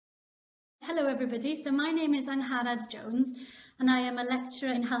hello everybody. So my name is Angharad Jones and I am a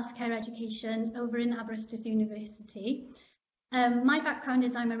lecturer in healthcare education over in Aberystwyth University. My background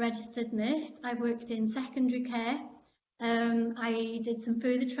is I'm a registered nurse. I've worked in secondary care. I did some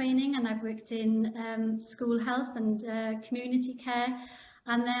further training and I've worked in school health and community care.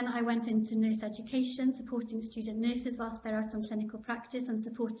 And then I went into nurse education, supporting student nurses whilst they're out on clinical practice and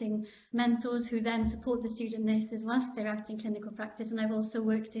supporting mentors who then support the student nurses whilst they're out in clinical practice. And I've also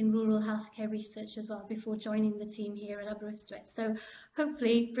worked in rural healthcare research as well before joining the team here at Aberystwyth. So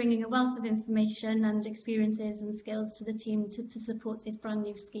hopefully bringing a wealth of information and experiences and skills to the team to support this brand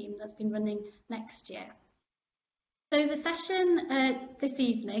new scheme that's been running next year. So the session this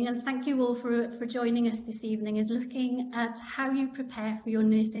evening, and thank you all for joining us this evening, is looking at how you prepare for your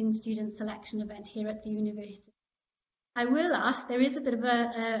nursing student selection event here at the university. I will ask, there is a bit of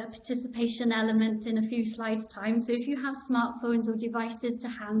a participation element in a few slides' time, so if you have smartphones or devices to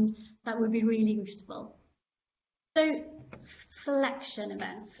hand, that would be really useful. So, selection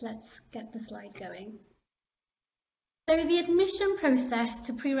events, let's get the slide going. So the admission process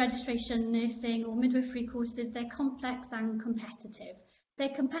to pre-registration nursing or midwifery courses, they're complex and competitive.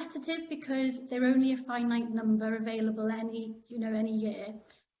 They're competitive because they're only a finite number available any year.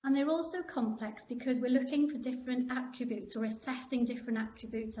 And they're also complex because we're looking for different attributes or assessing different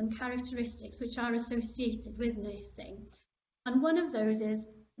attributes and characteristics which are associated with nursing. And one of those is,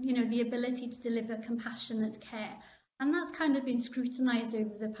 the ability to deliver compassionate care. And that's kind of been scrutinised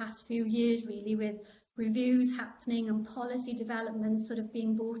over the past few years, really, with reviews happening and policy developments sort of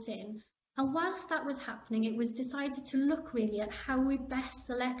being brought in. And whilst that was happening, it was decided to look really at how we best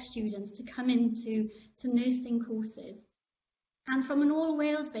select students to come into nursing courses. And from an all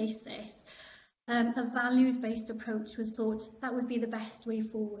Wales basis, a values-based approach was thought that would be the best way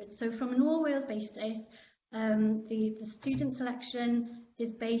forward. So from an all Wales basis, the student selection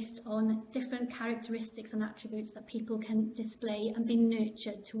is based on different characteristics and attributes that people can display and be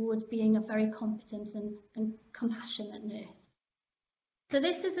nurtured towards being a very competent and compassionate nurse. So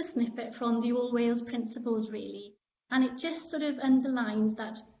this is a snippet from the All Wales Principles really, and it just sort of underlines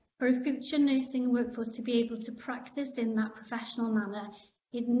that for a future nursing workforce to be able to practice in that professional manner,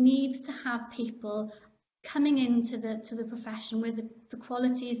 it needs to have people coming into the profession with the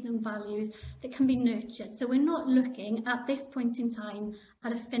qualities and values that can be nurtured. So we're not looking at this point in time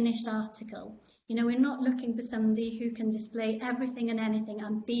at a finished article. We're not looking for somebody who can display everything and anything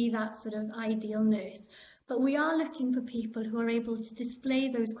and be that sort of ideal nurse. But we are looking for people who are able to display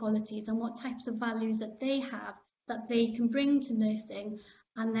those qualities and what types of values that they have that they can bring to nursing,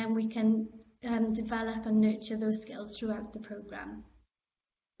 and then we can develop and nurture those skills throughout the programme.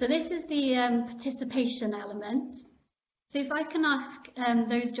 So this is the participation element. So if I can ask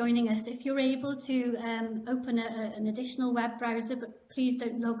those joining us, if you're able to open an additional web browser, but please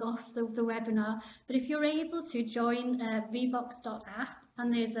don't log off the webinar, but if you're able to join vvox.app,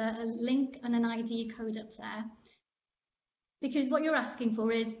 and there's a link and an ID code up there, because what you're asking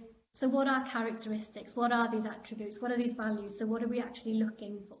for is, so what are characteristics? What are these attributes? What are these values? So what are we actually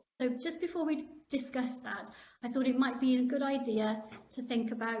looking for? So just before we discuss that, I thought it might be a good idea to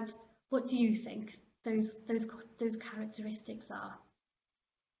think about, what do you think those characteristics are?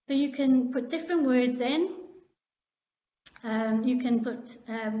 So you can put different words in. You can put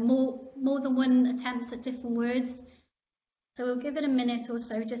more than one attempt at different words. So we'll give it a minute or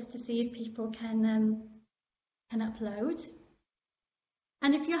so just to see if people can upload.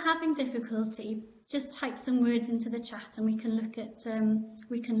 And if you're having difficulty, just type some words into the chat and we can look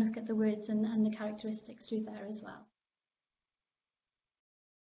at the words and the characteristics through there as well.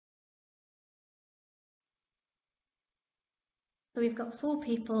 So we've got 4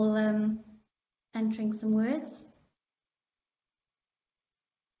 people entering some words.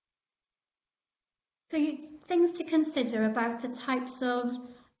 So things to consider about the types of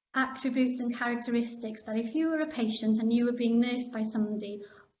attributes and characteristics that if you were a patient and you were being nursed by somebody,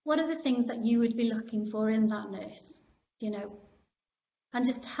 what are the things that you would be looking for in that nurse, And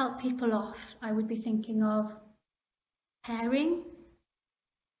just to help people off, I would be thinking of caring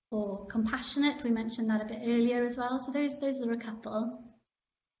or compassionate. We mentioned that a bit earlier as well. So those are a couple.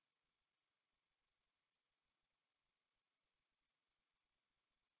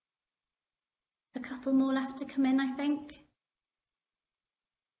 A couple more left to come in, I think.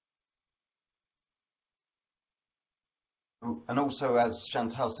 And also, as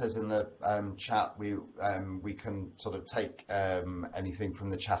Chantal says in the chat, we can sort of take anything from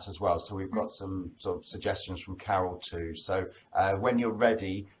the chat as well. So we've got some sort of suggestions from Carol too. So when you're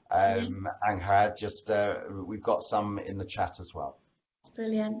ready, Angharad, we've got some in the chat as well. That's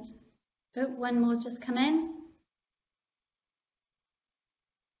brilliant. Oh, one more's just come in.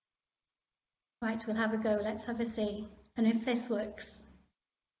 Right, we'll have a go. Let's have a see. And if this works.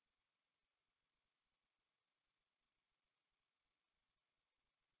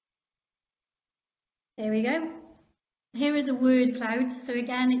 There we go. Here is a word cloud. So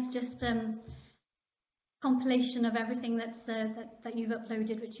again, it's just compilation of everything that's that you've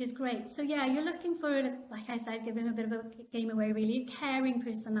uploaded, which is great. So yeah, you're looking for, like I said, giving a bit of a game away really, a caring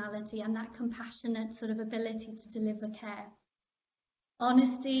personality and that compassionate sort of ability to deliver care.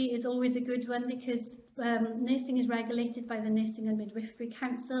 Honesty is always a good one because nursing is regulated by the Nursing and Midwifery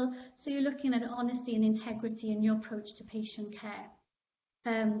Council. So you're looking at honesty and integrity in your approach to patient care.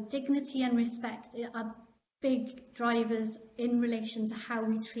 Dignity and respect are big drivers in relation to how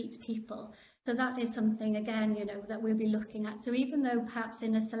we treat people. So that is something, again, you know, that we'll be looking at. So even though perhaps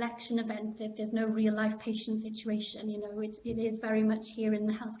in a selection event that there's no real life patient situation, you know, it is very much here in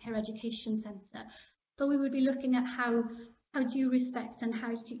the Healthcare Education Centre. But we would be looking at how do you respect and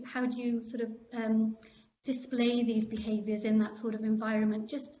how do you sort of display these behaviours in that sort of environment,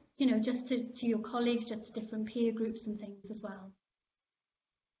 just, you know, just to your colleagues, just to different peer groups and things as well.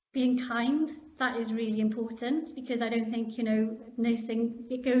 Being kind, that is really important because I don't think, you know, nursing,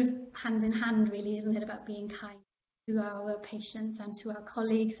 it goes hand in hand really, isn't it, about being kind to our patients and to our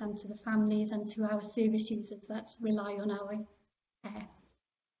colleagues and to the families and to our service users that rely on our care.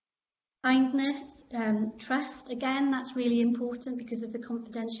 Kindness, trust, again, that's really important because of the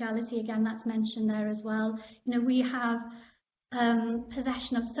confidentiality, again, that's mentioned there as well. You know, we have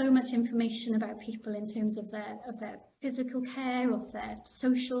possession of so much information about people in terms of their physical care, of their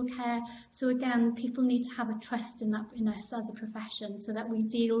social care. So again, people need to have a trust in us as a profession so that we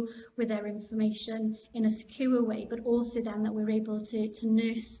deal with their information in a secure way, but also then that we're able to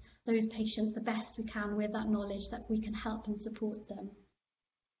nurse those patients the best we can with that knowledge that we can help and support them.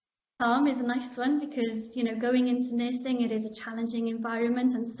 Calm is a nice one because, you know, going into nursing, it is a challenging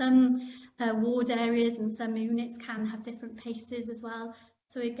environment and some ward areas and some units can have different paces as well.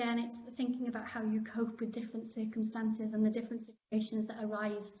 So again, it's thinking about how you cope with different circumstances and the different situations that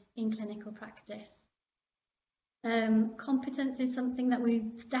arise in clinical practice. Competence is something that we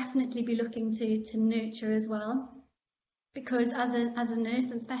definitely be looking to nurture as well. Because as a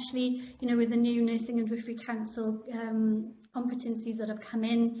nurse, and especially, you know, with the new Nursing and Midwifery Council competencies that have come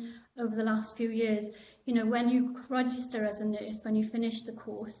in over the last few years, you know, when you register as a nurse, when you finish the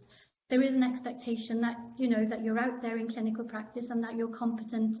course, there is an expectation that, you know, that you're out there in clinical practice and that you're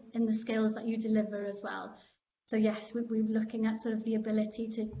competent in the skills that you deliver as well. So yes, we're looking at sort of the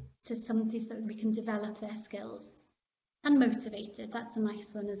ability to somebody so that we can develop their skills. And motivated, that's a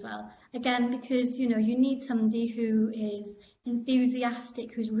nice one as well. Again, because, you know, you need somebody who is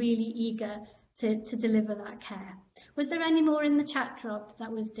enthusiastic, who's really eager to deliver that care. Was there any more in the chat, Rob,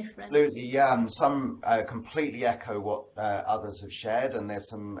 that was different? Absolutely, yeah. Some completely echo what others have shared, and there's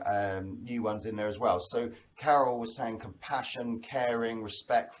some new ones in there as well. So Carol was saying compassion, caring,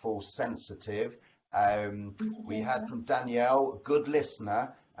 respectful, sensitive. We had from Danielle, good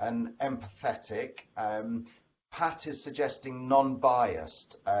listener and empathetic. Pat is suggesting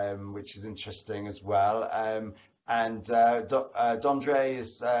non-biased, which is interesting as well. And Dondre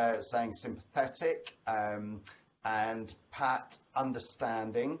is saying sympathetic, and Pat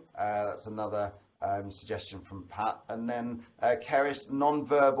understanding. That's another suggestion from Pat. And then Keris,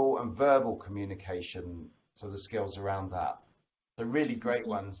 non-verbal and verbal communication. So the skills around that. So really great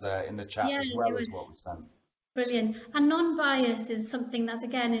ones in the chat, as well as what was sent. Brilliant. And non-bias is something that,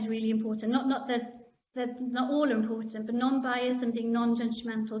 again, is really important. Not all are important, but non-bias and being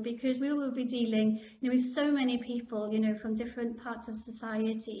non-judgmental, because we will be dealing, you know, with so many people, you know, from different parts of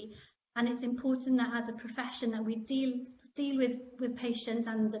society, and it's important that as a profession that we deal with patients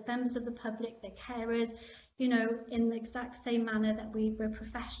and the members of the public, their carers, you know, in the exact same manner that we're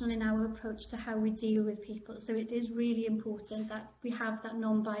professional in our approach to how we deal with people. So it is really important that we have that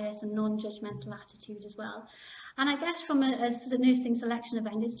non-bias and non-judgmental attitude as well. And I guess from a nursing selection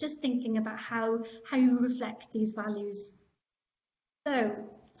event, it's just thinking about how you reflect these values. So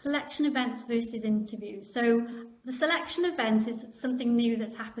selection events versus interviews. So the selection events is something new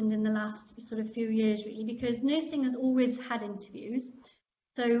that's happened in the last sort of few years, really, because nursing has always had interviews.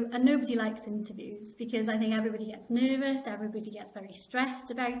 So, and nobody likes interviews because I think everybody gets nervous, everybody gets very stressed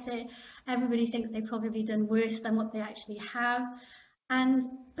about it, everybody thinks they've probably done worse than what they actually have.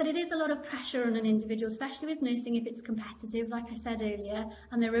 But it is a lot of pressure on an individual, especially with nursing if it's competitive, like I said earlier,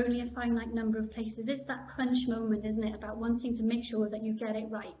 and there are only a finite number of places. It's that crunch moment, isn't it, about wanting to make sure that you get it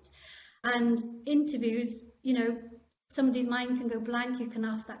right. And interviews, you know, somebody's mind can go blank, you can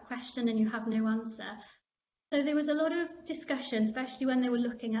ask that question and you have no answer. So there was a lot of discussion, especially when they were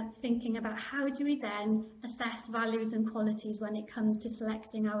thinking about how do we then assess values and qualities when it comes to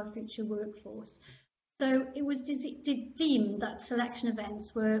selecting our future workforce. So it was deemed that selection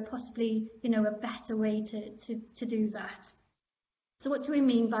events were possibly, a better way to do that. So what do we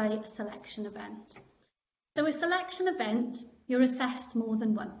mean by a selection event? So a selection event, you're assessed more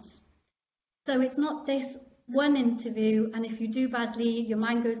than once. So it's not this one interview, and if you do badly, your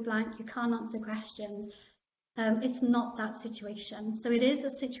mind goes blank, you can't answer questions. It's not that situation. So it is a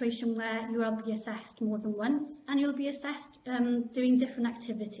situation where you will be assessed more than once, and you'll be assessed doing different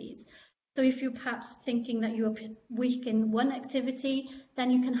activities. So if you're perhaps thinking that you're weak in one activity,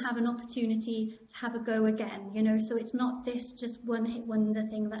 then you can have an opportunity to have a go again, So it's not this just one-hit wonder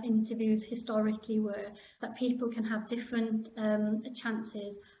thing that interviews historically were, that people can have different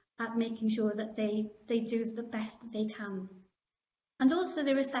chances at making sure that they do the best that they can. And also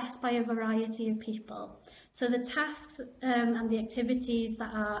they're assessed by a variety of people. So the tasks and the activities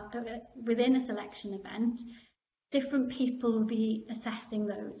that are within a selection event, different people will be assessing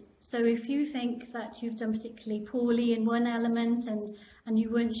those. So if you think that you've done particularly poorly in one element and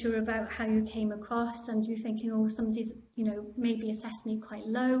you weren't sure about how you came across, and you're thinking, oh, somebody's, maybe assessed me quite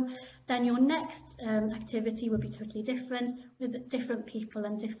low, then your next activity will be totally different with different people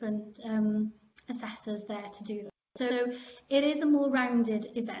and different assessors there to do that. So it is a more rounded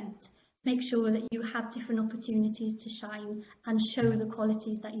event. Make sure that you have different opportunities to shine and show the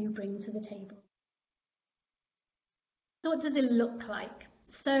qualities that you bring to the table. So what does it look like?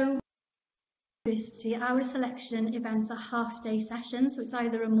 So university, our selection events are half-day sessions, so it's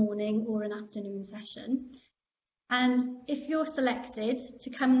either a morning or an afternoon session. And if you're selected to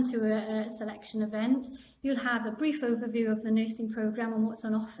come to a selection event, you'll have a brief overview of the nursing programme and what's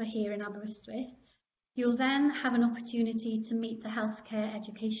on offer here in Aberystwyth. You'll then have an opportunity to meet the healthcare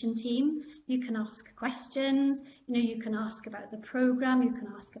education team. You can ask questions, you can ask about the programme, you can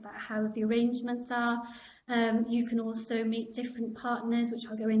ask about how the arrangements are. You can also meet different partners, which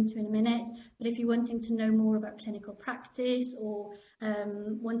I'll go into in a minute. But if you're wanting to know more about clinical practice or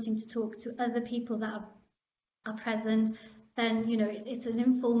wanting to talk to other people that are present, then it's an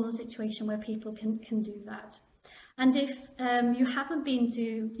informal situation where people can do that. And if you haven't been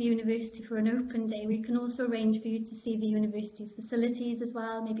to the university for an open day, we can also arrange for you to see the university's facilities as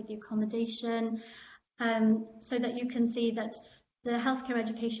well, maybe the accommodation, so that you can see that the Healthcare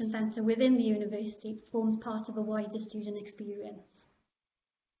Education Centre within the university forms part of a wider student experience.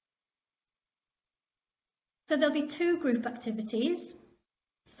 So there'll be 2 group activities.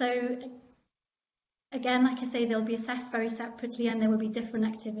 So again, like I say, they'll be assessed very separately and there will be different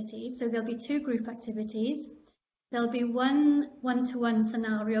activities. So there'll be 2 group activities. There'll be one one-to-one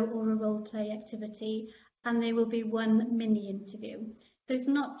scenario or a role play activity, and there will be 1 mini interview. So it's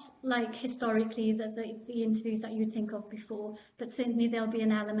not like historically the interviews that you'd think of before, but certainly there'll be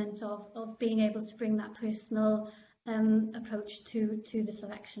an element of being able to bring that personal approach to the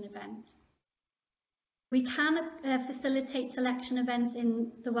selection event. We can facilitate selection events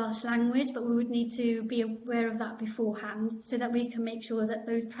in the Welsh language, but we would need to be aware of that beforehand so that we can make sure that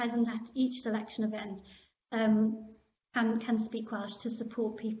those present at each selection event can speak Welsh to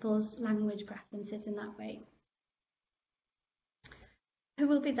support people's language preferences in that way. Who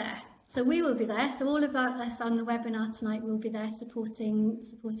will be there? So we will be there. So all of us on the webinar tonight will be there supporting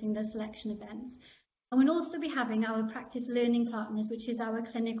the selection events. And we'll also be having our practice learning partners, which is our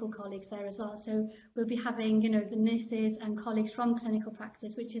clinical colleagues there as well. So we'll be having, the nurses and colleagues from clinical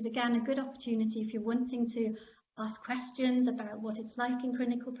practice, which is again a good opportunity if you're wanting to ask questions about what it's like in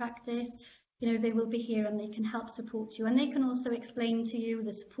clinical practice. They will be here and they can help support you, and they can also explain to you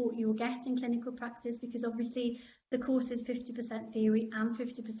the support you will get in clinical practice, because obviously the course is 50% theory and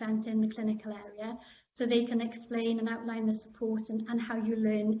 50% in the clinical area, so they can explain and outline the support and how you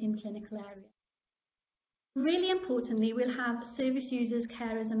learn in clinical area. Really importantly, we'll have service users,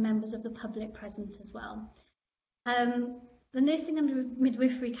 carers and members of the public present as well. The Nursing and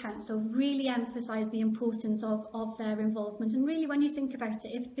Midwifery Council really emphasise the importance of their involvement, and really when you think about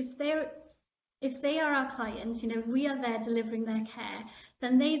it, if they are our clients, we are there delivering their care,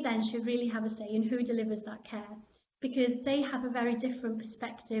 then they then should really have a say in who delivers that care, because they have a very different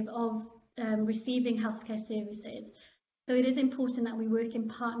perspective of receiving healthcare services. So it is important that we work in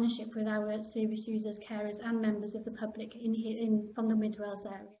partnership with our service users, carers and members of the public from the Mid Wales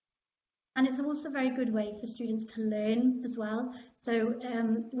area. And it's also a very good way for students to learn as well. So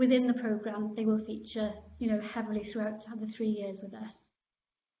within the programme, they will feature heavily throughout the 3 years with us.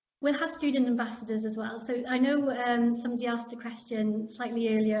 We'll have student ambassadors as well. So I know somebody asked a question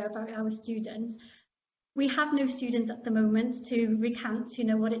slightly earlier about our students. We have no students at the moment to recount,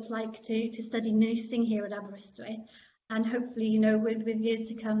 what it's like to study nursing here at Aberystwyth. And hopefully, with years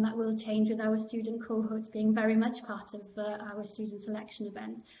to come, that will change with our student cohorts being very much part of our student selection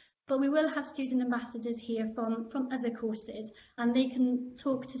event. But we will have student ambassadors here from other courses, and they can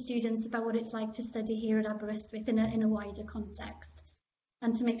talk to students about what it's like to study here at Aberystwyth in a wider context,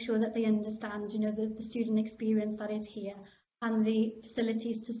 and to make sure that they understand, the student experience that is here and the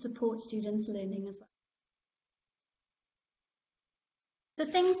facilities to support students' learning as well. The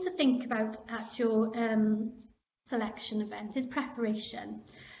things to think about at your selection event is preparation.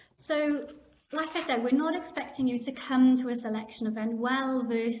 So, like I said, we're not expecting you to come to a selection event well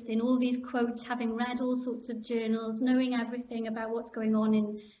versed in all these quotes, having read all sorts of journals, knowing everything about what's going on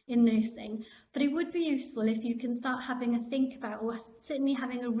in nursing. But it would be useful if you can start having a think about, or certainly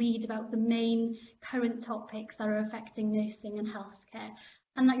having a read about the main current topics that are affecting nursing and healthcare,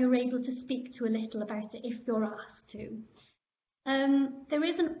 and that you're able to speak to a little about it if you're asked to. There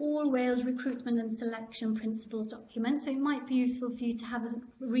is an All Wales Recruitment and Selection Principles document, so it might be useful for you to have a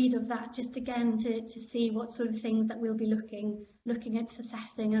read of that, just again to see what sort of things that we'll be looking at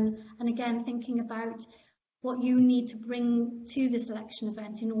assessing, and again thinking about what you need to bring to the selection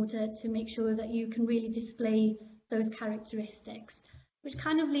event in order to make sure that you can really display those characteristics, which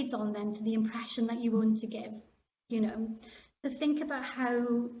kind of leads on then to the impression that you want to give, to think about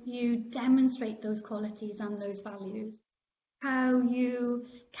how you demonstrate those qualities and those values, how you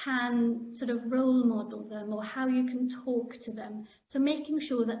can sort of role model them, or how you can talk to them. So making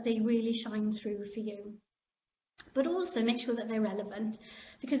sure that they really shine through for you. But also make sure that they're relevant,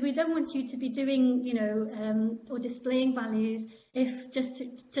 because we don't want you to be doing, or displaying values if just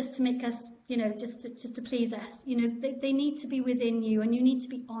to make us, just to please us. They need to be within you, and you need to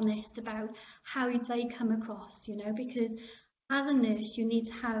be honest about how they come across, because as a nurse, you need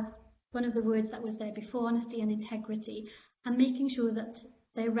to have one of the words that was there before, honesty and integrity, and making sure that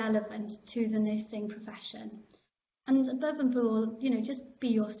they're relevant to the nursing profession. And above and all, just be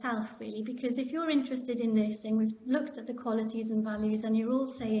yourself really, because if you're interested in nursing, we've looked at the qualities and values, and you're all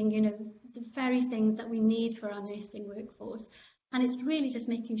saying, the very things that we need for our nursing workforce. And it's really just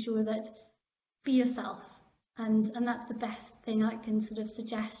making sure that be yourself. And that's the best thing I can sort of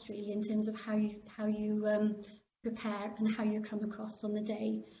suggest really, in terms of how you prepare and how you come across on the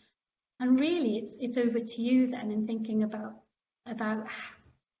day. And really, it's over to you then in thinking about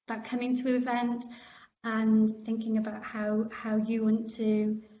coming to an event, and thinking about how you want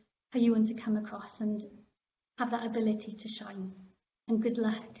to come across and have that ability to shine. And good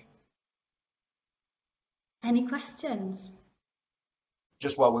luck. Any questions?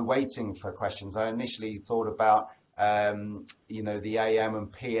 Just while we're waiting for questions, I initially thought about the AM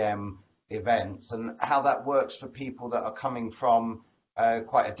and PM events and how that works for people that are coming from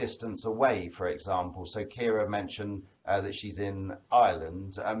quite a distance away, for example. So Kira mentioned that she's in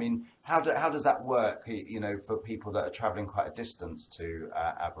Ireland. I mean, how does that work, for people that are travelling quite a distance to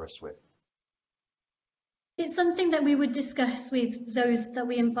Aberystwyth? It's something that we would discuss with those that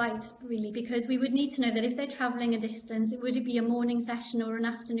we invite, really, because we would need to know that if they're travelling a distance, would it be a morning session or an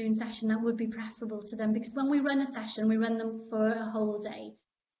afternoon session that would be preferable to them? Because when we run a session, we run them for a whole day.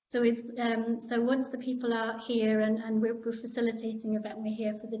 So it's so once the people are here and we're facilitating event, we're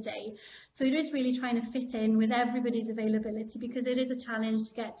here for the day. So it is really trying to fit in with everybody's availability, because it is a challenge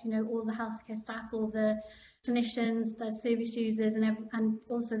to get all the healthcare staff, all the clinicians, the service users, and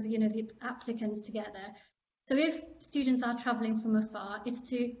also the applicants together. So if students are travelling from afar, it's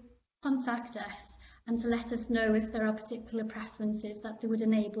to contact us and to let us know if there are particular preferences that would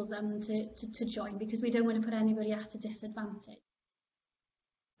enable them to join, because we don't want to put anybody at a disadvantage.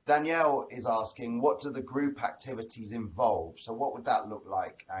 Danielle is asking, what do the group activities involve? So what would that look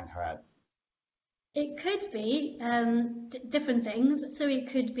like, Angharad? It could be different things. So it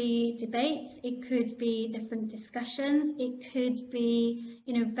could be debates, it could be different discussions, it could be,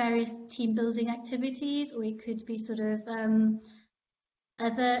 various team building activities, or it could be sort of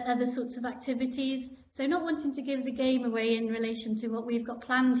other sorts of activities. So not wanting to give the game away in relation to what we've got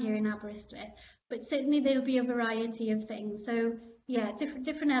planned here in Aberystwyth, but certainly there'll be a variety of things. So yeah,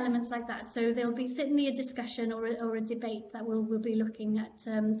 different elements like that. So there'll be certainly a discussion or a debate that we'll be looking at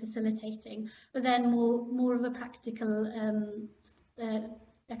facilitating, but then more of a practical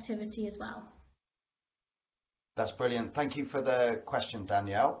activity as well. That's brilliant. Thank you for the question,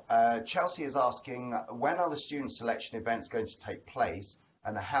 Danielle. Chelsea is asking, when are the student selection events going to take place,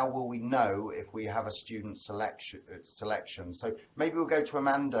 and how will we know if we have a student selection? So maybe we'll go to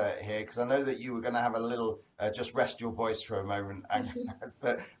Amanda here, because I know that you were going to have a little, just rest your voice for a moment,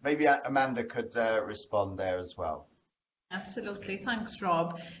 but maybe Amanda could respond there as well. Absolutely, thanks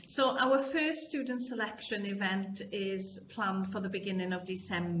Rob. So our first student selection event is planned for the beginning of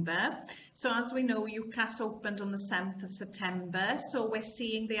December. So as we know, UCAS opened on the 7th of September, so we're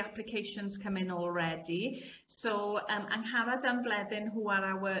seeing the applications come in already. So Angharad and Bleddyn, who are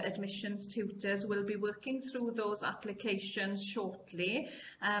our admissions tutors, will be working through those applications shortly,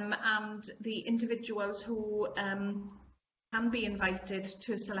 and the individuals who can be invited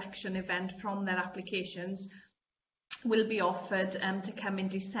to a selection event from their applications will be offered to come in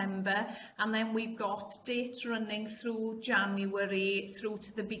December, and then we've got dates running through January through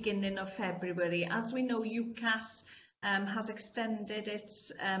to the beginning of February. As we know, UCAS has extended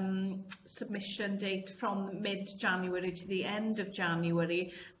its submission date from mid-January to the end of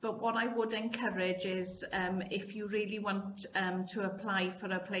January, but what I would encourage is if you really want to apply for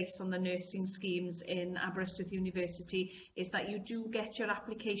a place on the nursing schemes in Aberystwyth University, is that you do get your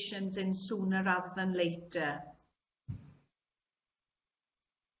applications in sooner rather than later.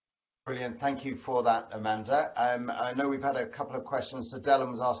 Brilliant, thank you for that, Amanda. I know we've had a couple of questions. So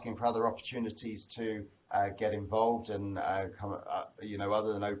Dylan was asking for other opportunities to get involved and come, you know,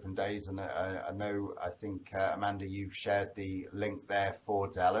 other than open days. And I think Amanda, you've shared the link there for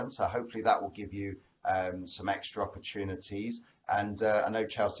Dylan. So hopefully that will give you some extra opportunities. And I know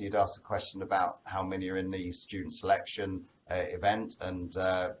Chelsea had asked a question about how many are in the student selection event, and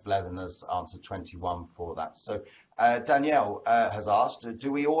Bleddyn has answered 21 for that. So Danielle has asked,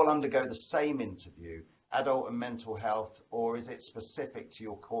 do we all undergo the same interview, adult and mental health, or is it specific to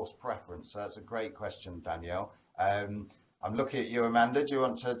your course preference? So that's a great question, Danielle. I'm looking at you, Amanda. Do you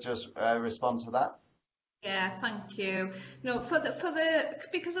want to just respond to that? Yeah, thank you. No,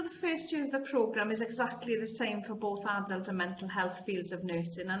 because of the first year of the programme is exactly the same for both adult and mental health fields of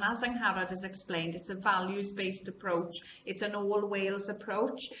nursing, and as Angharad has explained, it's a values-based approach, it's an all Wales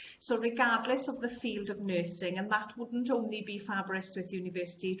approach, so regardless of the field of nursing, and that wouldn't only be for Aberystwyth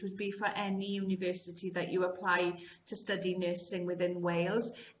University, it would be for any university that you apply to study nursing within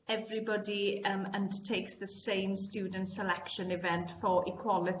Wales. Everybody undertakes the same student selection event for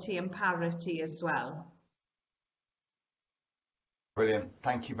equality and parity as well. Brilliant,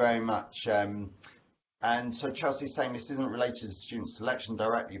 thank you very much. And so Chelsea's saying this isn't related to student selection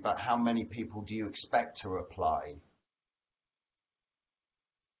directly, but how many people do you expect to apply?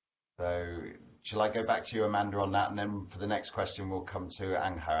 So shall I go back to you, Amanda, on that, and then for the next question we'll come to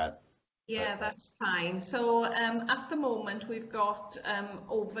Angharad. Yeah, that's fine. So at the moment we've got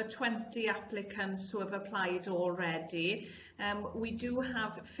over 20 applicants who have applied already. We do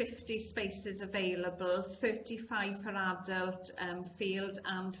have 50 spaces available, 35 for adult field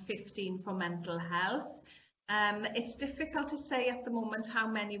and 15 for mental health. It's difficult to say at the moment how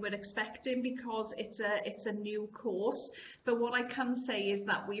many we're expecting because it's a new course, but what I can say is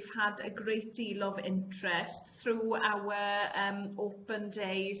that we've had a great deal of interest through our open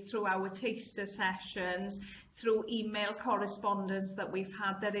days, through our taster sessions, through email correspondence that we've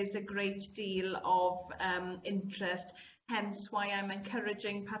had. There is a great deal of interest. Hence why I'm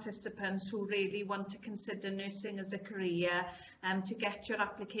encouraging participants who really want to consider nursing as a career to get your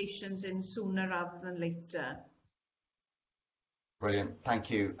applications in sooner rather than later. Brilliant, thank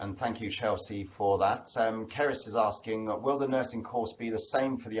you, and thank you, Chelsea, for that. Keris is asking, will the nursing course be the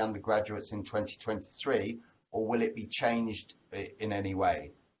same for the undergraduates in 2023, or will it be changed in any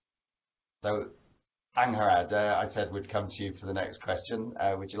way? So, Angharad, I said we'd come to you for the next question.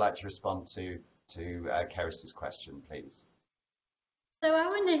 Would you like to respond to Keris's question, please? So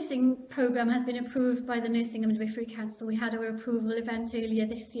our nursing programme has been approved by the Nursing and Midwifery Council. We had our approval event earlier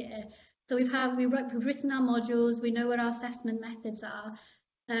this year. So we've written our modules, we know what our assessment methods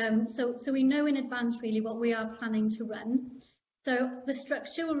are. So we know in advance really what we are planning to run. So the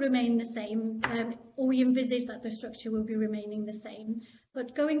structure will remain the same, or we envisage that the structure will be remaining the same.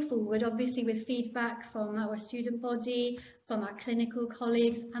 But going forward, obviously with feedback from our student body, from our clinical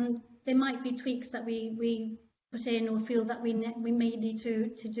colleagues, and there might be tweaks that we put in or feel that we may need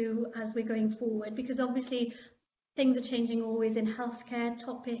to do as we're going forward, because obviously things are changing always in healthcare,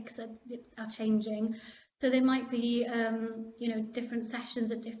 topics are changing. So there might be different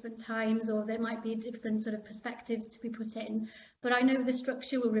sessions at different times, or there might be different sort of perspectives to be put in. But I know the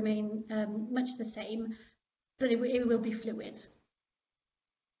structure will remain much the same, but it will be fluid.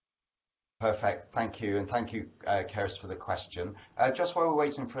 Perfect, thank you, and thank you, Keris, for the question. Just while we're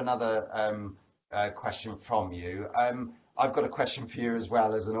waiting for another question from you, I've got a question for you as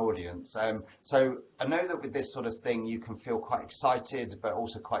well as an audience. So I know that with this sort of thing you can feel quite excited but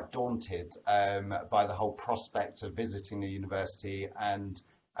also quite daunted by the whole prospect of visiting the university and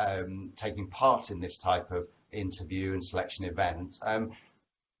taking part in this type of interview and selection event.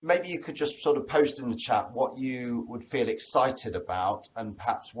 maybe you could just sort of post in the chat what you would feel excited about and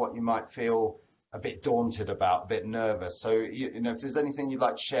perhaps what you might feel a bit daunted about, a bit nervous. So, you know, if there's anything you'd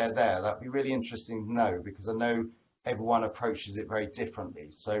like to share there, that'd be really interesting to know, because I know everyone approaches it very differently.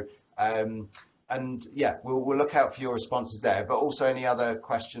 So, and yeah, we'll look out for your responses there, but also any other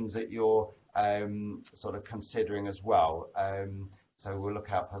questions that you're sort of considering as well. So we'll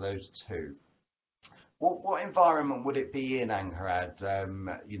look out for those too. What environment would it be in, Angharad,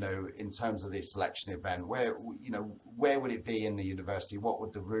 you know, in terms of this selection event? Where, you know, where would it be in the university? What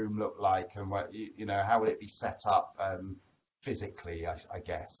would the room look like, and what, you know, how would it be set up physically, I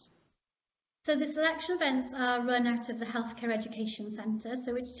guess? So the selection events are run out of the Healthcare Education Centre,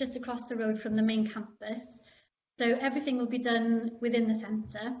 so it's just across the road from the main campus. So everything will be done within the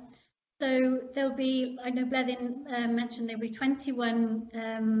centre. So there'll be, I know Bleddyn mentioned there'll be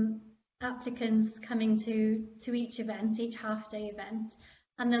 21 applicants coming to each event, each half-day event,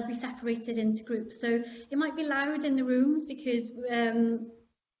 and they'll be separated into groups. So it might be loud in the rooms because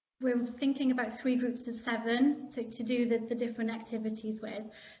we're thinking about 3 groups of 7 to do the different activities with.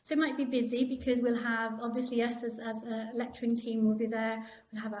 So it might be busy because we'll have, obviously, us as a lecturing team will be there,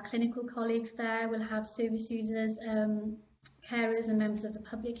 we'll have our clinical colleagues there, we'll have service users, carers and members of the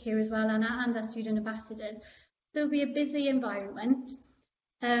public here as well, and our student ambassadors. There'll be a busy environment.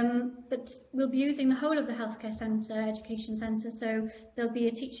 But we'll be using the whole of the healthcare centre, education centre, so there'll be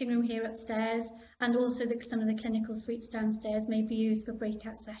a teaching room here upstairs, and also some of the clinical suites downstairs may be used for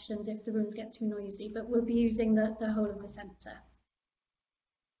breakout sessions if the rooms get too noisy, but we'll be using the whole of the centre.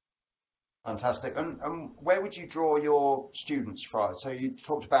 Fantastic. And where would you draw your students from? So you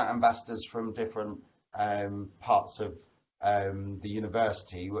talked about ambassadors from different parts of the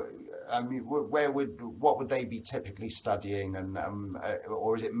university. I mean, what would they be typically studying, and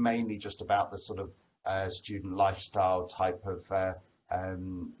or is it mainly just about the sort of student lifestyle type of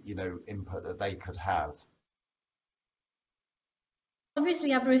you know, input that they could have?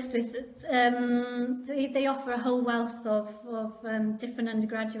 Obviously, Aberystwyth, they offer a whole wealth of different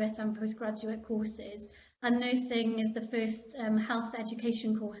undergraduate and postgraduate courses, and nursing is the first health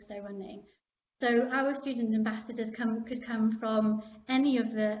education course they're running. So our student ambassadors could come from any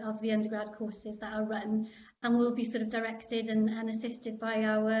of the undergrad courses that are run, and will be sort of directed and assisted by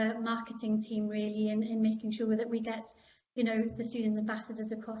our marketing team, really, in making sure that we get, you know, the student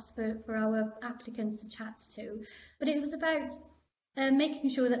ambassadors across for our applicants to chat to. But it was about making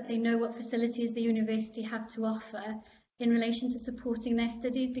sure that they know what facilities the university have to offer in relation to supporting their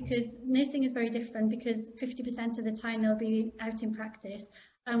studies, because nursing is very different, because 50% of the time they'll be out in practice,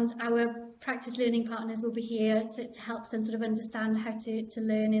 and our practice learning partners will be here to help them sort of understand how to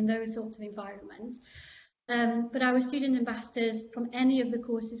learn in those sorts of environments. But our student ambassadors from any of the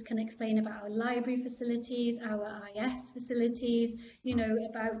courses can explain about our library facilities, our IS facilities, you know,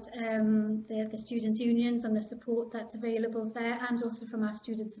 about the student unions and the support that's available there, and also from our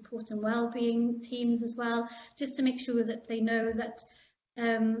student support and wellbeing teams as well, just to make sure that they know that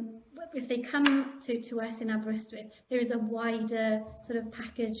if they come to us in Aberystwyth, there is a wider sort of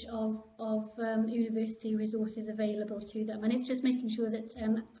package of university resources available to them, and it's just making sure that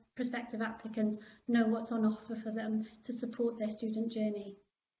prospective applicants know what's on offer for them to support their student journey.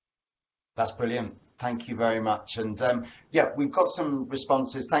 That's brilliant. Thank you very much. And yeah, we've got some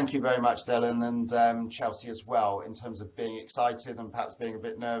responses. Thank you very much, Dylan, and Chelsea as well, in terms of being excited and perhaps being a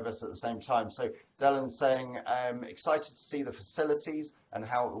bit nervous at the same time. So Dylan's saying, excited to see the facilities and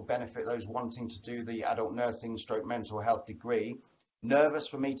how it will benefit those wanting to do the adult nursing / mental health degree. Nervous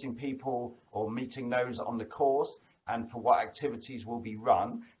for meeting people or meeting those on the course, and for what activities will be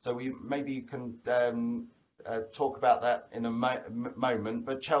run. So maybe you can talk about that in a moment.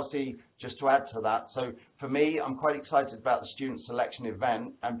 But Chelsea, just to add to that, so for me, I'm quite excited about the student selection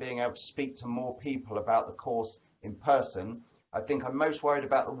event and being able to speak to more people about the course in person. I think I'm most worried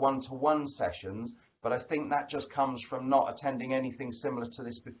about the one-to-one sessions, but I think that just comes from not attending anything similar to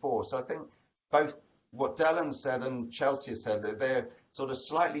this before. So I think both what Dylan said and Chelsea said, that they're sort of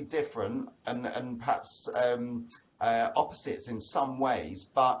slightly different and perhaps opposites in some ways,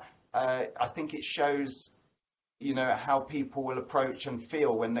 but I think it shows, you know, how people will approach and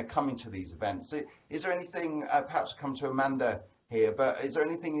feel when they're coming to these events. Is there anything, perhaps come to Amanda here, but is there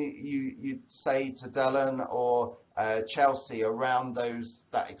anything you'd say to Dylan or Chelsea around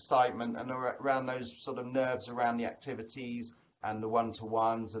that excitement and around those sort of nerves around the activities and the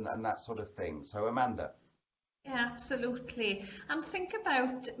one-to-ones and that sort of thing? So Amanda. Yeah, absolutely. And think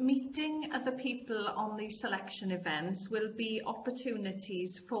about meeting other people on these selection events will be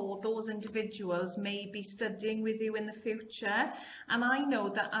opportunities for those individuals maybe studying with you in the future. And I know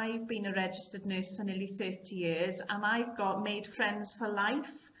that I've been a registered nurse for nearly 30 years, and I've made friends for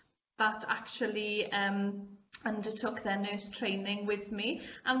life that actually undertook their nurse training with me,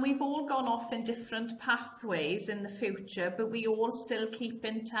 and we've all gone off in different pathways in the future, but we all still keep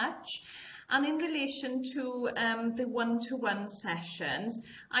in touch. And in relation to the one-to-one sessions,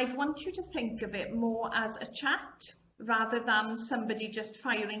 I'd want you to think of it more as a chat rather than somebody just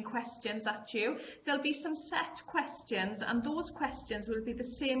firing questions at you. There'll be some set questions, and those questions will be the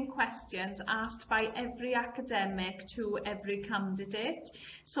same questions asked by every academic to every candidate.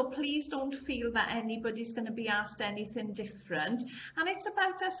 So please don't feel that anybody's going to be asked anything different. And it's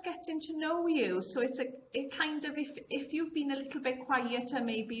about us getting to know you. So it's a kind of, if you've been a little bit quieter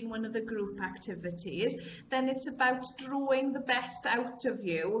maybe in one of the group activities, then it's about drawing the best out of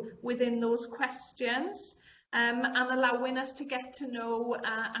you within those questions. And allowing us to get to know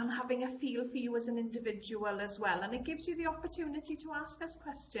and having a feel for you as an individual as well. And it gives you the opportunity to ask us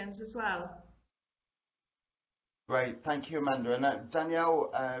questions as well. Great, thank you, Amanda. And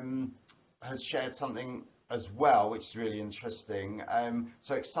Danielle has shared something as well, which is really interesting.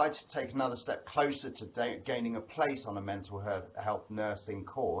 So excited to take another step closer to gaining a place on a mental health nursing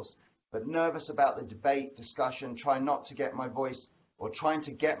course, but nervous about the debate, discussion, trying to get my voice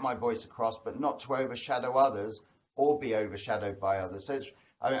across, but not to overshadow others or be overshadowed by others. So it's,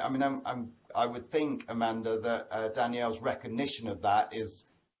 I would think, Amanda, that Danielle's recognition of that is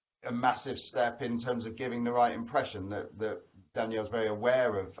a massive step in terms of giving the right impression, that Danielle's very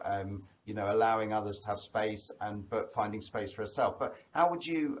aware of, allowing others to have space but finding space for herself. But how would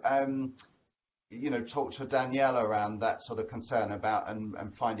you, talk to Danielle around that sort of concern about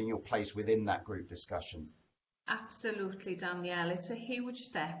and finding your place within that group discussion? Absolutely, Danielle. It's a huge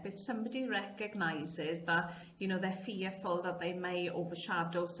step. If somebody recognises that, they're fearful that they may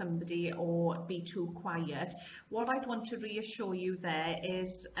overshadow somebody or be too quiet, what I'd want to reassure you there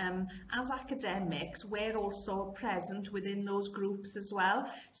is, as academics, we're also present within those groups as well.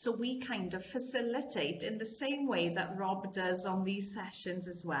 So we kind of facilitate in the same way that Rob does on these sessions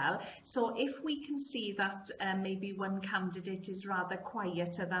as well. So if we can see that maybe one candidate is rather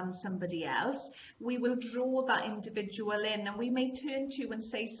quieter than somebody else, we will draw that individual in, and we may turn to you and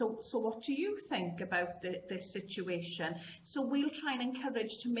say, so what do you think about this situation? So we'll try and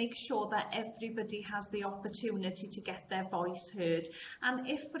encourage to make sure that everybody has the opportunity to get their voice heard. And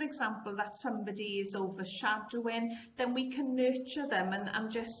if, for example, that somebody is overshadowing, then we can nurture them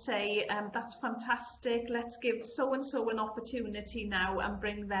and just say, that's fantastic, let's give so-and-so an opportunity now and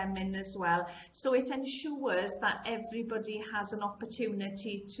bring them in as well. So it ensures that everybody has an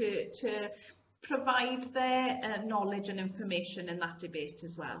opportunity to provide their knowledge and information in that debate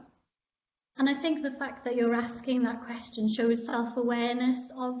as well. And I think the fact that you're asking that question shows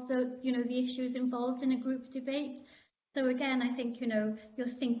self-awareness of the issues involved in a group debate. So again, I think, you're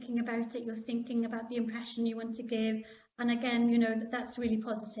thinking about it, you're thinking about the impression you want to give. And again, that's really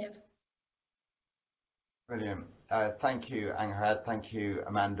positive. Brilliant. Thank you, Angharad. Thank you,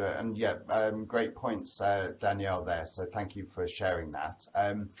 Amanda. And yeah, great points, Danielle, there. So thank you for sharing that.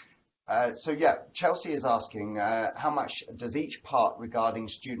 Chelsea is asking, how much does each part regarding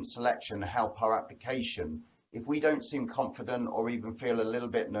student selection help our application? If we don't seem confident or even feel a little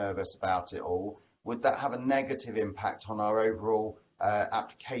bit nervous about it all, would that have a negative impact on our overall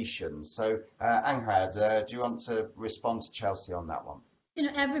application? So, Angharad, do you want to respond to Chelsea on that one?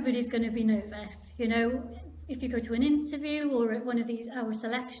 Everybody's going to be nervous. If you go to an interview or at one of our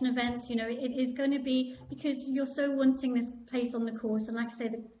selection events, it is going to be because you're so wanting this place on the course. And like I say,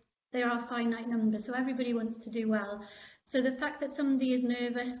 there are finite numbers, so everybody wants to do well. So the fact that somebody is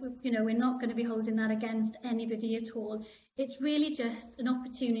nervous, we're not going to be holding that against anybody at all. It's really just an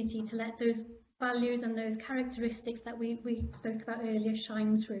opportunity to let those values and those characteristics that we spoke about earlier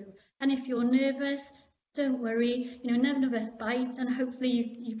shine through. And if you're nervous, don't worry, none of us bite, and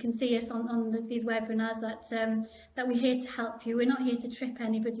hopefully you can see us on these webinars that we're here to help you. We're not here to trip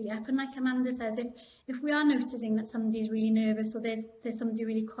anybody up. And like Amanda says, if we are noticing that somebody's really nervous or there's somebody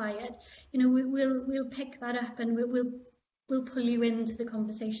really quiet, we'll pick that up and we'll pull you into the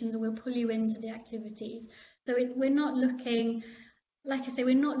conversations, or we'll pull you into the activities. So we're not looking, like I say,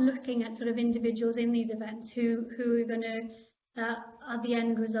 we're not looking at sort of individuals in these events who are going to are the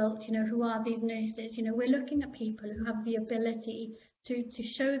end result, who are these nurses. We're looking at people who have the ability to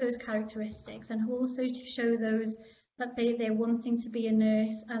show those characteristics, and who also to show those that they're wanting to be a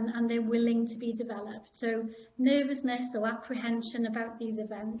nurse and they're willing to be developed. So nervousness or apprehension about these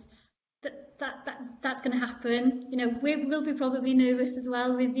events, that's going to happen. We'll be probably nervous as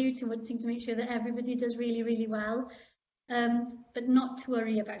well with you, wanting to make sure that everybody does really, really well, but not to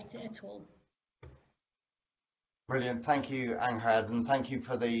worry about it at all. Brilliant. Thank you, Angharad, and thank you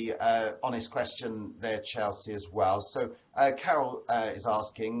for the honest question there, Chelsea, as well. So Carol is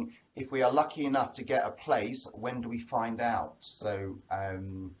asking, if we are lucky enough to get a place, when do we find out? So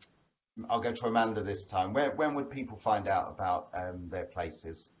I'll go to Amanda this time. When would people find out about their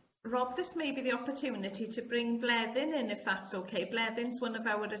places? Rob, this may be the opportunity to bring Bleddyn in, if that's okay. Bleddyn's one of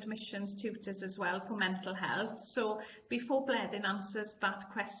our admissions tutors as well for mental health. So before Bleddyn answers that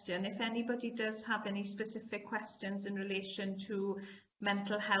question, if anybody does have any specific questions in relation to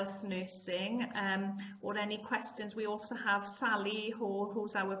mental health nursing, or any questions, we also have Sally,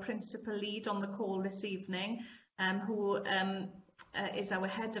 who's our principal lead on the call this evening, who is our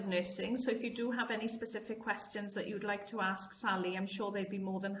head of nursing. So if you do have any specific questions that you'd like to ask Sally, I'm sure they'd be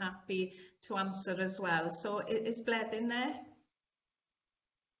more than happy to answer as well. So is Bleddyn there?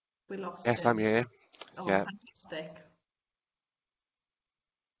 We lost Yes, him. I'm here. Oh, Yeah. fantastic.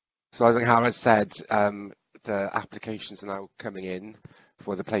 So as Howard said, the applications are now coming in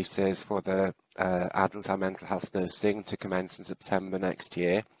for the places for the adult and mental health nursing to commence in September next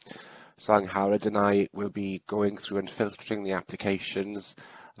year. So Howard and I will be going through and filtering the applications,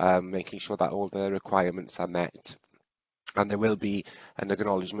 making sure that all the requirements are met. And there will be an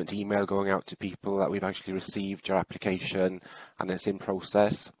acknowledgement email going out to people that we've actually received your application and it's in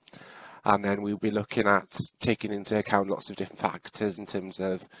process. And then we'll be looking at taking into account lots of different factors in terms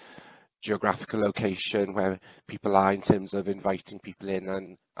of geographical location, where people are in terms of inviting people in,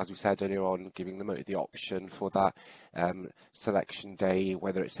 and as we said earlier on, giving them the option for that selection day,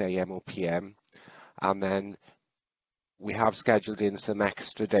 whether it's AM or PM. And then we have scheduled in some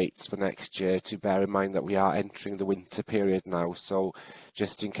extra dates for next year, to bear in mind that we are entering the winter period now. So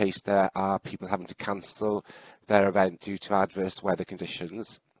just in case there are people having to cancel their event due to adverse weather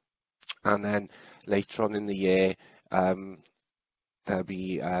conditions. And then later on in the year, there'll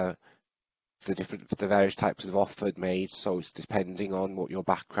be the various types of offers made. So it's depending on what your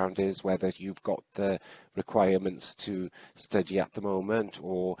background is, whether you've got the requirements to study at the moment,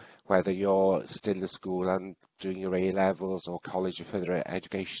 or whether you're still in school and doing your A levels or college or further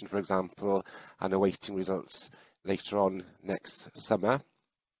education, for example, and awaiting results later on next summer.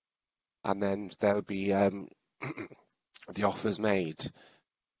 And then there'll be the offers made.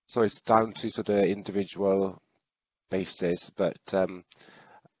 So it's down to sort of individual basis, but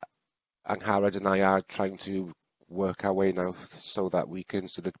Angharad and I are trying to work our way now so that we can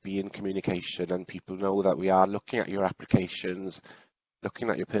sort of be in communication and people know that we are looking at your applications,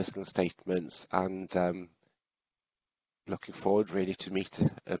 looking at your personal statements, and looking forward really to meet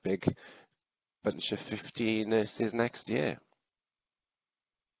a big bunch of 50 nurses next year.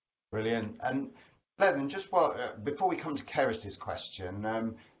 Brilliant. And Bleddyn, just before we come to Keris's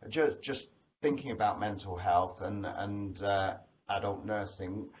question, just thinking about mental health and adult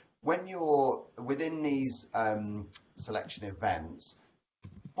nursing, when you're within these selection events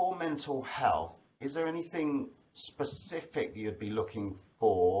for mental health, is there anything specific that you'd be looking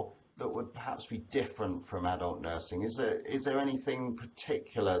for that would perhaps be different from adult nursing? Is there anything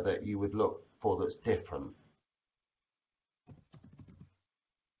particular that you would look for that's different?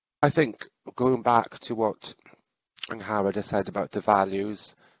 I think going back to what Angharad has said about the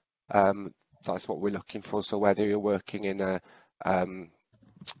values, that's what we're looking for. So whether you're working in a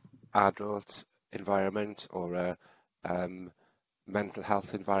adult environment or a mental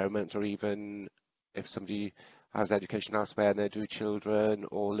health environment, or even if somebody has education elsewhere and they do children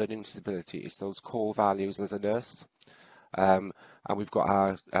or learning disabilities, those core values as a nurse. And we've got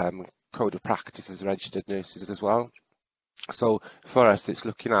our code of practice as registered nurses as well. So for us, it's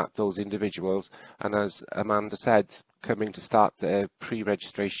looking at those individuals, and as Amanda said, coming to start the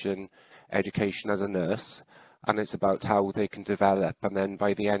pre-registration education as a nurse, and it's about how they can develop, and then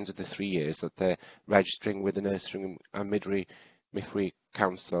by the end of the 3 years that they're registering with the Nursing and Midwifery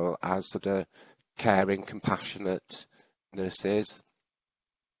Council as sort of caring, compassionate nurses.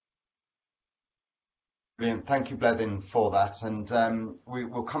 Brilliant. Thank you, Bleddyn, for that. And we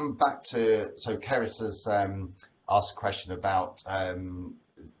will come back to, so Keris has asked a question about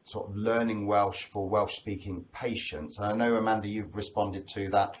sort of learning Welsh for Welsh-speaking patients. And I know, Amanda, you've responded to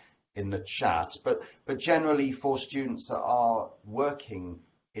that in the chat, but generally for students that are working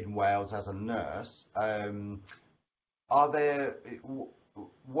in Wales as a nurse,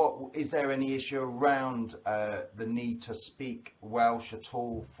 is there any issue around the need to speak Welsh at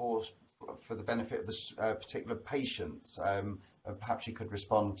all for the benefit of the particular patients? Perhaps you could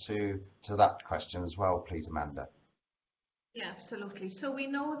respond to that question as well, please, Amanda. Yeah, absolutely. So we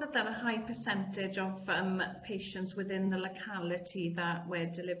know that there are a high percentage of patients within the locality that we're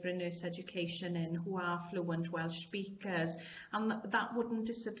delivering nurse education in who are fluent Welsh speakers, and that wouldn't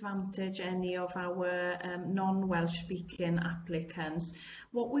disadvantage any of our non-Welsh speaking applicants.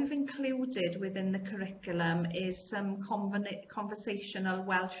 What we've included within the curriculum is some conversational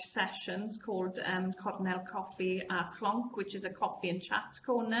Welsh sessions called Cornel Coffee a Clonc, which is a coffee and chat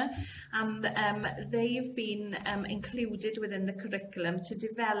corner, and they've been included within the curriculum to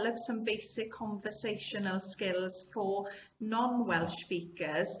develop some basic conversational skills for non-Welsh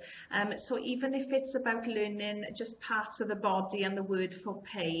speakers. So even if it's about learning just parts of the body and the word for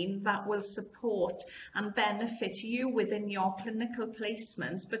pain, that will support and benefit you within your clinical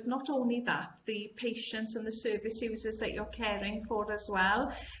placements. But not only that, the patients and the service users that you're caring for as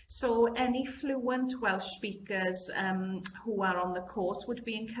well. So any fluent Welsh speakers who are on the course would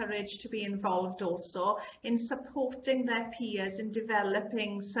be encouraged to be involved also in supporting their peers in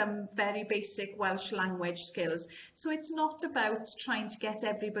developing some very basic Welsh language skills. So it's not about trying to get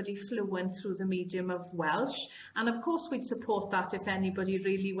everybody fluent through the medium of Welsh, and of course we'd support that if anybody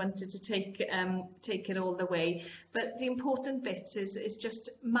really wanted to take it all the way, but the important bits is just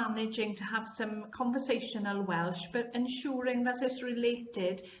managing to have some conversational Welsh, but ensuring that it's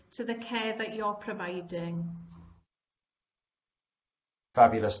related to the care that you're providing.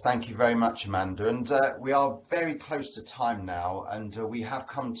 Fabulous. Thank you very much, Amanda. And we are very close to time now, and we have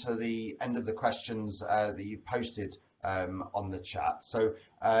come to the end of the questions that you posted on the chat. So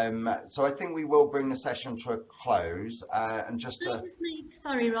I think we will bring the session to a close. And just to...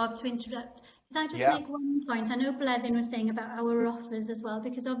 Sorry, Rob, to interrupt. Can I just make one point? I know Bleddyn was saying about our offers as well,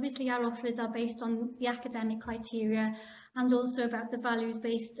 because obviously our offers are based on the academic criteria and also about the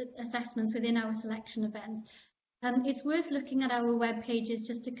values-based assessments within our selection events. It's worth looking at our web pages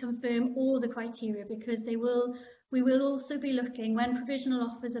just to confirm all the criteria, because we will also be looking, when provisional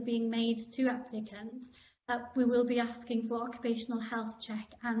offers are being made to applicants, that we will be asking for occupational health check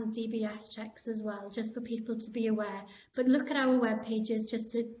and DBS checks as well, just for people to be aware. But look at our web pages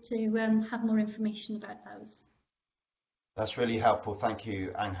just to have more information about those. That's really helpful. Thank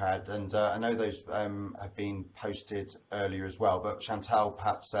you, Anghad. And I know those have been posted earlier as well, but Chantal,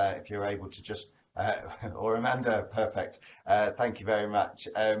 perhaps if you're able to just or Amanda, perfect. Thank you very much.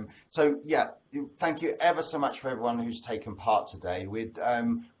 So yeah, thank you ever so much for everyone who's taken part today. We've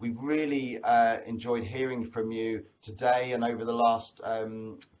really enjoyed hearing from you today and over the last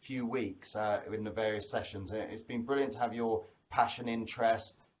few weeks in the various sessions. It's been brilliant to have your passion,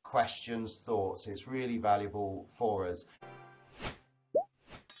 interest, questions, thoughts. It's really valuable for us.